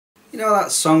You know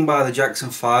that song by the Jackson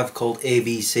 5 called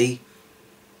ABC?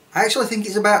 I actually think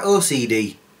it's about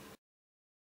OCD.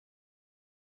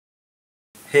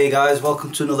 Hey guys,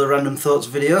 welcome to another Random Thoughts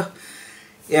video.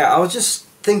 Yeah, I was just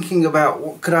thinking about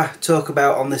what could I talk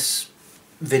about on this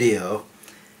video,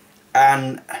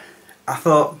 and I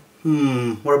thought,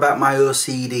 what about my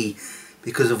OCD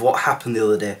because of what happened the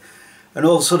other day? And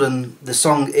all of a sudden the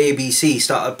song ABC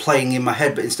started playing in my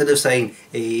head, but instead of saying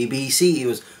ABC it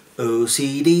was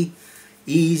OCD,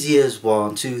 easy as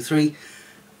 1, 2, 3,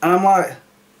 and I'm like,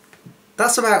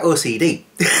 that's about OCD.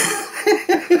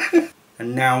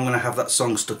 And now I'm going to have that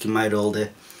song stuck in my head all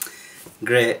day.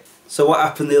 Great. So what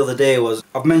happened the other day was,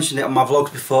 I've mentioned it on my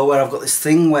vlogs before, where I've got this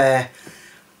thing where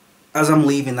as I'm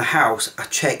leaving the house I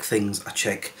check things. I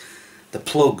check the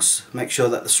plugs, make sure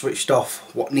that they're switched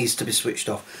off, what needs to be switched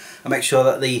off. I make sure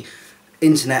that the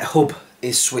internet hub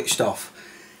is switched off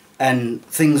and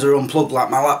things are unplugged, like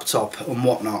my laptop and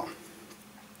whatnot.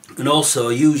 And also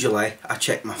usually I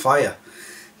check my fire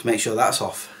to make sure that's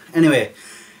off. Anyway,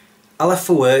 I left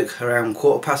for work around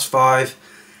 5:15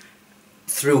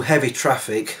 through heavy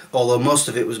traffic, although most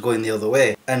of it was going the other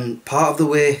way. And part of the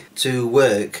way to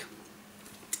work,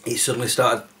 it suddenly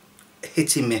started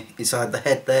hitting me inside the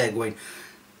head there, going,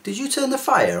 did you turn the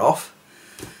fire off?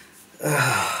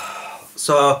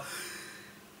 So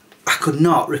I could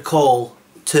not recall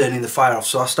turning the fire off,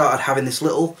 so I started having this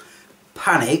little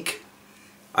panic.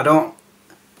 Not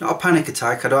a panic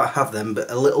attack, I don't have them,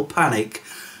 but a little panic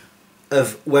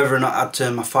of whether or not I'd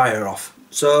turn my fire off.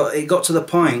 So it got to the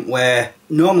point where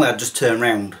normally I'd just turn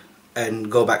around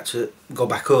and go back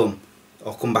home,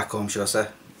 or come back home should I say,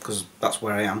 because that's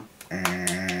where I am.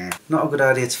 Not a good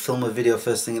idea to film a video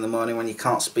first thing in the morning when you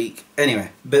can't speak.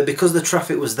 Anyway, but because the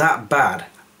traffic was that bad,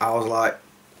 I was like,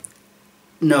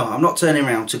 no, I'm not turning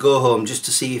around to go home just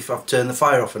to see if I've turned the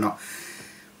fire off or not.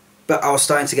 But I was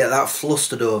starting to get that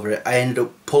flustered over it. I ended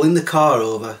up pulling the car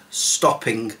over,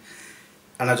 stopping,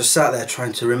 and I just sat there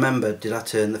trying to remember, did I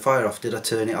turn the fire off? Did I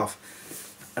turn it off?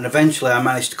 And eventually I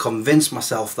managed to convince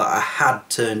myself that I had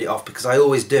turned it off, because I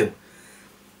always do.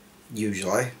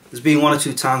 Usually. There's been 1 or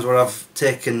 2 times where I've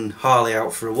taken Harley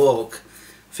out for a walk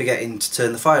forgetting to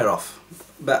turn the fire off.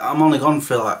 But I'm only gone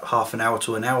for like half an hour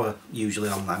to an hour usually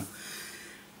on them.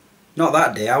 Not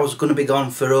that day, I was going to be gone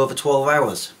for over 12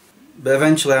 hours. But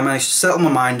eventually I managed to settle my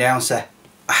mind down and say,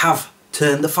 I have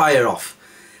turned the fire off.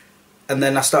 And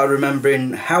then I started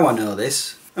remembering how I know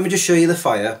this. Let me just show you the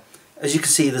fire. As you can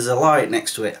see, there's a light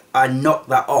next to it. I knocked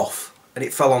that off and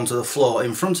it fell onto the floor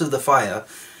in front of the fire.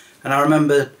 And I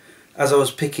remembered as I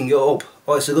was picking it up,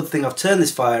 oh, it's a good thing I've turned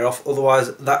this fire off,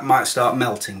 otherwise that might start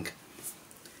melting.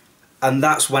 And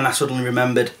that's when I suddenly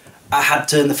remembered I had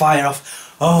turned the fire off.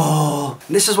 Oh,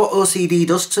 this is what OCD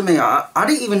does to me. I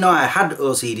didn't even know I had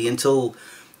OCD until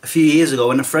a few years ago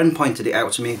when a friend pointed it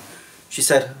out to me. She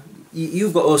said,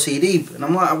 you've got OCD. And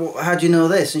I'm like, well, how do you know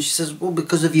this? And she says, well,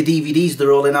 because of your DVDs,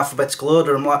 they're all in alphabetical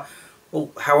order. I'm like, well,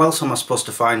 how else am I supposed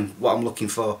to find what I'm looking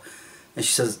for? And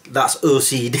she says, that's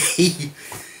OCD.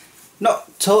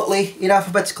 Not totally in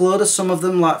alphabetical order. Some of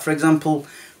them, like for example,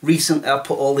 recently I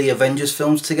put all the Avengers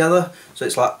films together. So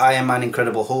it's like Iron Man,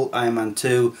 Incredible Hulk, Iron Man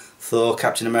 2, Thor,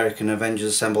 Captain America,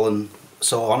 Avengers Assemble and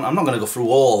so on. I'm not going to go through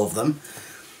all of them,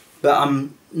 but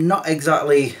I'm not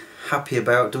exactly happy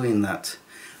about doing that.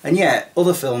 And yet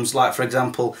other films, like for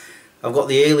example, I've got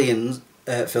the Aliens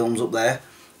films up there,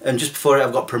 and just before it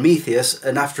I've got Prometheus,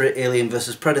 and after it Alien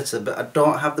vs Predator, but I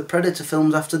don't have the Predator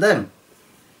films after them.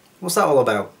 What's that all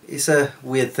about? It's a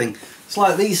weird thing. It's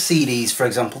like these CDs, for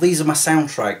example. These are my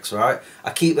soundtracks, right?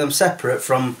 I keep them separate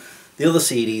from the other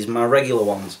CDs, my regular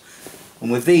ones.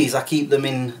 And with these, I keep them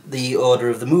in the order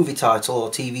of the movie title or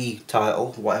TV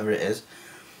title, whatever it is.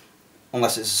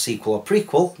 Unless it's a sequel or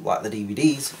prequel, like the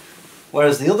DVDs.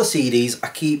 Whereas the other CDs, I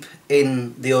keep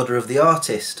in the order of the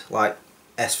artist, like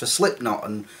S for Slipknot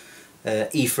and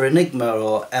E for Enigma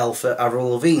or L for Avril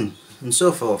Lavigne and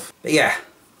so forth. But yeah,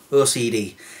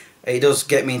 OCD. It does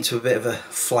get me into a bit of a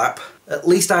flap. At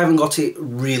least I haven't got it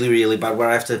really, really bad where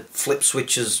I have to flip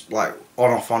switches like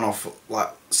on off like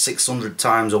 600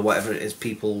 times or whatever it is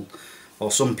people, or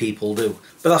some people do.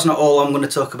 But that's not all I'm going to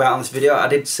talk about on this video. I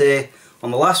did say on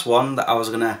the last one that I was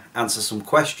going to answer some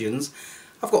questions.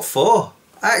 I've got 4.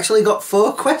 I actually got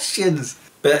 4 questions.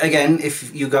 But again,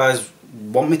 if you guys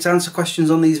want me to answer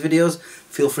questions on these videos,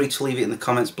 feel free to leave it in the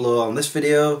comments below on this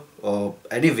video or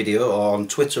any video, or on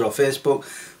Twitter or Facebook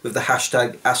with the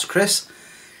hashtag AskChris.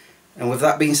 And with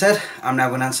that being said, I'm now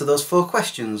going to answer those 4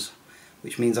 questions,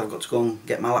 which means I've got to go and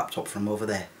get my laptop from over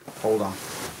there. Hold on.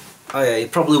 Oh yeah, you're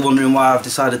probably wondering why I've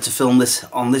decided to film this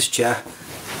on this chair.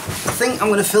 I think I'm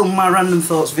going to film my Random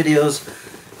Thoughts videos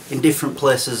in different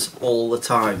places all the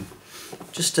time.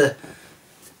 Just to,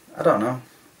 I don't know,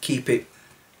 keep it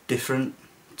different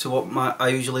to what I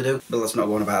usually do. But let's not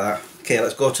go on about that. Okay,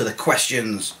 let's go to the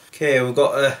questions. Okay, we've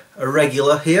got a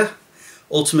regular here.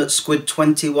 Ultimate Squid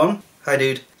 21. Hi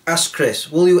dude. Ask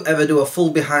Chris, will you ever do a full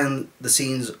behind the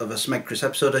scenes of a Smeg Chris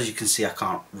episode? As you can see, I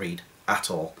can't read at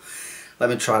all. Let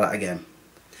me try that again.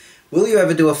 Will you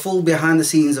ever do a full behind the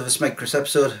scenes of a Smeg Chris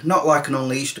episode? Not like an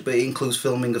Unleashed, but it includes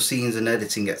filming of scenes and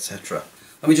editing, etc.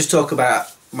 Let me just talk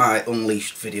about my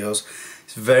Unleashed videos.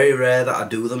 It's very rare that I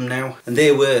do them now, and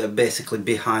they were basically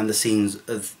behind the scenes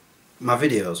of my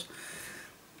videos.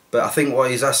 But I think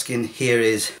what he's asking here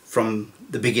is from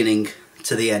the beginning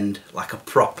to the end, like a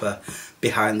proper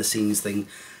behind the scenes thing.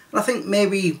 And I think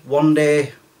maybe one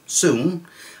day soon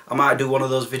I might do one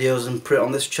of those videos and put it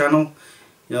on this channel.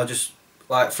 You know, just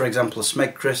like for example a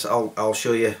Smeg Chris, I'll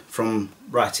show you from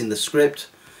writing the script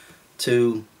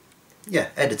to, yeah,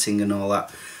 editing and all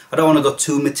that. I don't want to go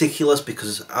too meticulous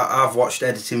because I've watched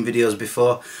editing videos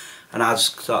before and I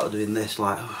just started doing this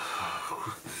like,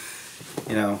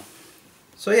 you know.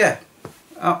 So yeah,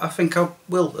 I think I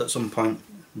will at some point.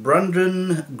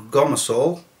 Brandon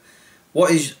Gomasol,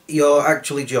 what is your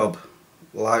actual job?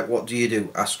 Like, what do you do?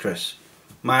 Ask Chris.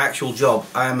 My actual job,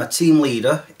 I am a team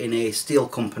leader in a steel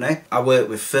company. I work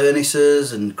with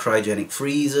furnaces and cryogenic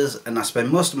freezers, and I spend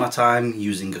most of my time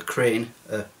using a crane,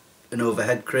 an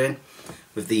overhead crane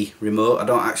with the remote. I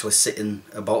don't actually sit in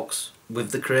a box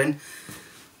with the crane.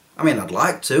 I mean, I'd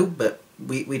like to, but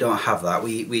we don't have that.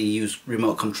 We use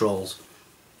remote controls.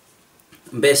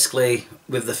 And basically,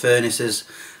 with the furnaces,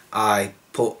 I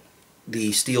put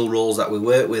the steel rolls that we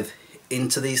work with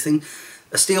into these things.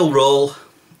 A steel roll,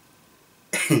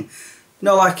 you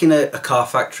know, like in a car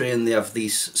factory and they have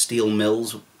these steel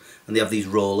mills and they have these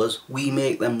rollers, we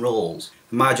make them rolls.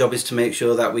 My job is to make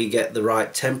sure that we get the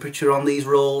right temperature on these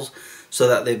rolls so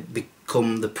that they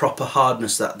become the proper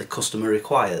hardness that the customer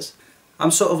requires.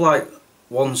 I'm sort of like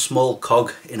one small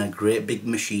cog in a great big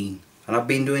machine, and I've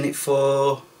been doing it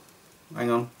for, hang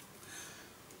on,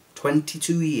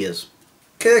 22 years.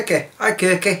 Kirky, hi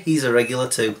Kirky, he's a regular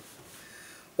too.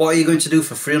 What are you going to do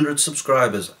for 300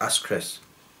 subscribers? Ask Chris.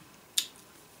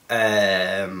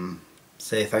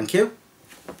 Say thank you.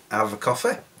 Have a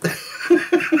coffee.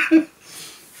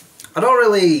 I don't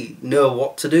really know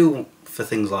what to do for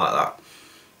things like that.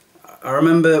 I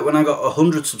remember when I got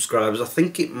 100 subscribers, I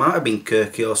think it might have been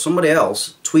Kirky or somebody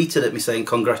else tweeted at me saying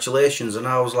congratulations, and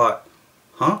I was like,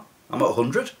 huh? I'm at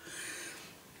 100?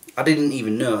 I didn't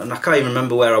even know, and I can't even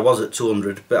remember where I was at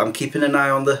 200, but I'm keeping an eye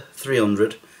on the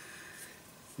 300.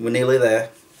 We're nearly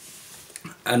there.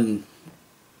 And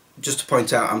just to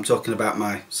point out, I'm talking about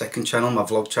my second channel, my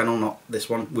vlog channel, not this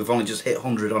one. We've only just hit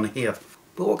 100 on here.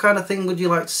 But what kind of thing would you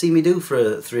like to see me do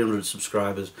for 300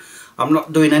 subscribers? I'm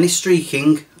not doing any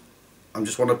streaking. I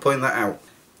just want to point that out.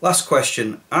 Last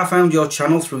question. I found your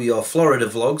channel through your Florida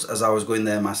vlogs as I was going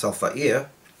there myself that year.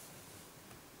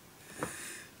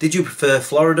 Did you prefer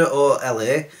Florida or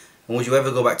LA? And would you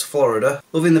ever go back to Florida?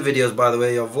 Loving the videos, by the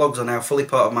way. Your vlogs are now fully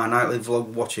part of my nightly vlog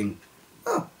watching.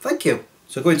 Oh, thank you.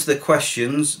 So going to the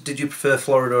questions, did you prefer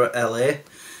Florida or LA?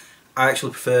 I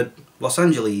actually preferred Los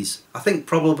Angeles. I think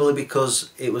probably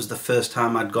because it was the first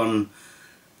time I'd gone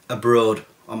abroad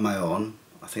on my own.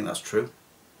 I think that's true.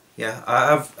 Yeah,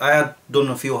 I had done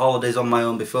a few holidays on my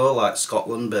own before, like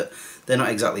Scotland, but they're not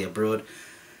exactly abroad.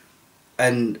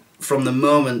 And from the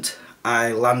moment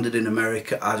I landed in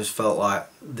America, I just felt like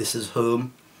this is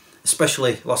home.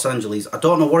 Especially Los Angeles. I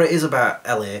don't know what it is about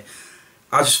LA.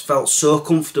 I just felt so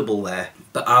comfortable there.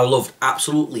 But I loved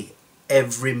absolutely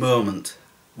every moment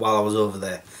while I was over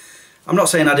there. I'm not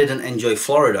saying I didn't enjoy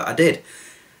Florida, I did.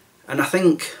 And I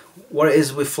think what it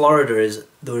is with Florida is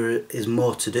there is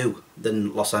more to do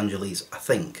than Los Angeles, I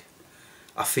think.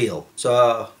 I feel.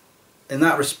 So in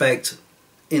that respect,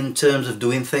 in terms of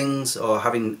doing things or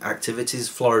having activities,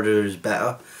 Florida is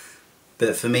better.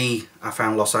 But for me, I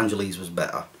found Los Angeles was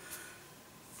better.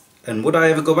 And would I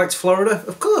ever go back to Florida?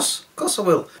 Of course I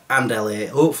will. And LA.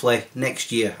 Hopefully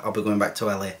next year I'll be going back to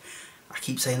LA. I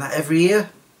keep saying that every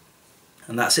year.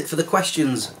 And that's it for the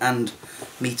questions and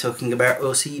me talking about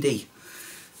OCD.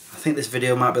 I think this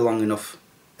video might be long enough.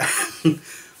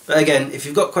 But again, if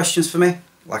you've got questions for me,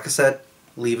 like I said,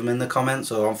 leave them in the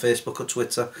comments or on Facebook or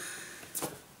Twitter.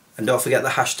 And don't forget the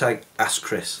hashtag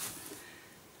AskChris.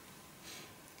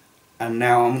 And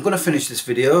now I'm going to finish this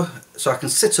video so I can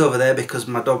sit over there because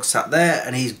my dog sat there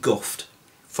and he's guffed,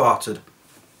 farted.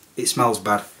 It smells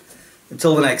bad.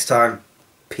 Until the next time,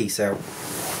 peace out.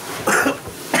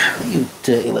 You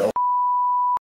dirty little...